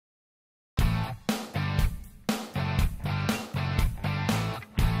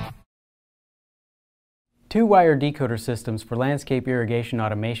Two-wire decoder systems for landscape irrigation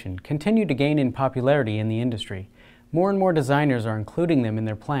automation continue to gain in popularity in the industry. More and more designers are including them in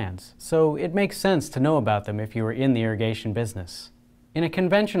their plans, so it makes sense to know about them if you are in the irrigation business. In a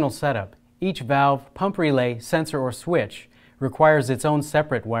conventional setup, each valve, pump relay, sensor, or switch requires its own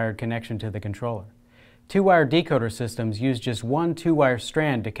separate wired connection to the controller. Two-wire decoder systems use just one two-wire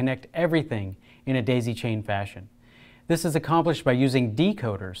strand to connect everything in a daisy chain fashion. This is accomplished by using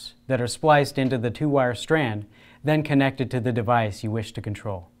decoders that are spliced into the two-wire strand, then connected to the device you wish to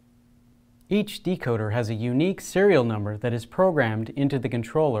control. Each decoder has a unique serial number that is programmed into the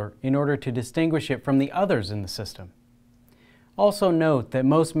controller in order to distinguish it from the others in the system. Also note that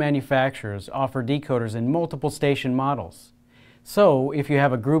most manufacturers offer decoders in multiple station models. So, if you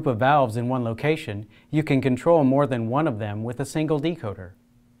have a group of valves in one location, you can control more than one of them with a single decoder.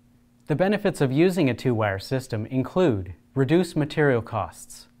 The benefits of using a two-wire system include reduced material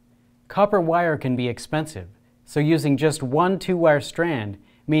costs. Copper wire can be expensive, so using just one two-wire strand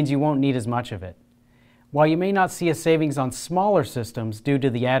means you won't need as much of it. While you may not see a savings on smaller systems due to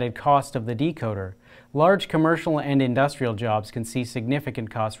the added cost of the decoder, large commercial and industrial jobs can see significant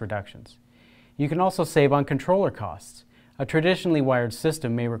cost reductions. You can also save on controller costs. A traditionally wired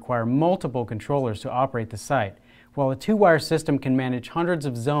system may require multiple controllers to operate the site, while a two-wire system can manage hundreds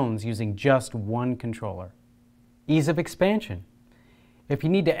of zones using just one controller. Ease of expansion. If you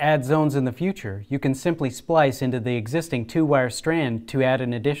need to add zones in the future, you can simply splice into the existing two-wire strand to add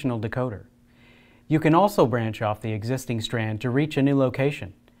an additional decoder. You can also branch off the existing strand to reach a new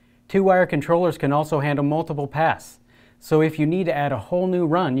location. Two-wire controllers can also handle multiple paths, so if you need to add a whole new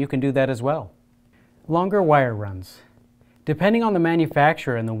run, you can do that as well. Longer wire runs. Depending on the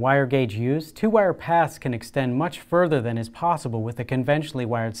manufacturer and the wire gauge used, two-wire paths can extend much further than is possible with a conventionally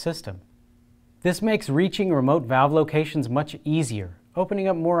wired system. This makes reaching remote valve locations much easier, opening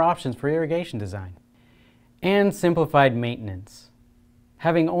up more options for irrigation design. And simplified maintenance.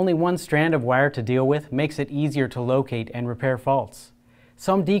 Having only one strand of wire to deal with makes it easier to locate and repair faults.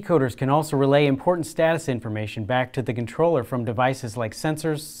 Some decoders can also relay important status information back to the controller from devices like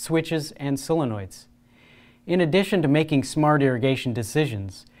sensors, switches, and solenoids. In addition to making smart irrigation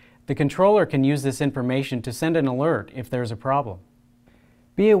decisions, the controller can use this information to send an alert if there is a problem.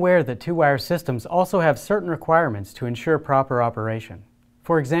 Be aware that two-wire systems also have certain requirements to ensure proper operation.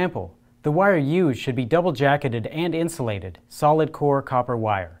 For example, the wire used should be double-jacketed and insulated, solid core copper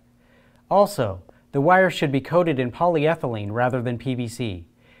wire. Also, the wire should be coated in polyethylene rather than PVC.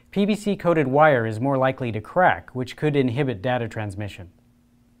 PVC-coated wire is more likely to crack, which could inhibit data transmission.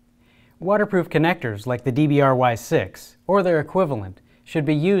 Waterproof connectors like the DBR-Y6 or their equivalent should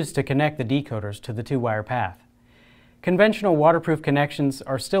be used to connect the decoders to the two-wire path. Conventional waterproof connections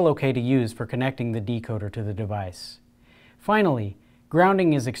are still okay to use for connecting the decoder to the device. Finally,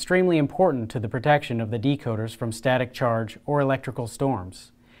 grounding is extremely important to the protection of the decoders from static charge or electrical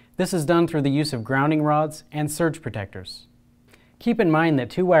storms. This is done through the use of grounding rods and surge protectors. Keep in mind that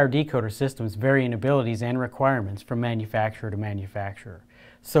two-wire decoder systems vary in abilities and requirements from manufacturer to manufacturer,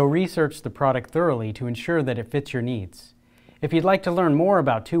 so research the product thoroughly to ensure that it fits your needs. If you'd like to learn more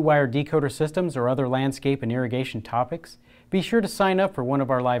about two-wire decoder systems or other landscape and irrigation topics, be sure to sign up for one of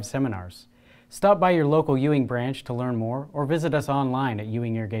our live seminars. Stop by your local Ewing branch to learn more or visit us online at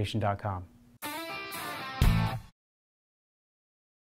ewingirrigation.com.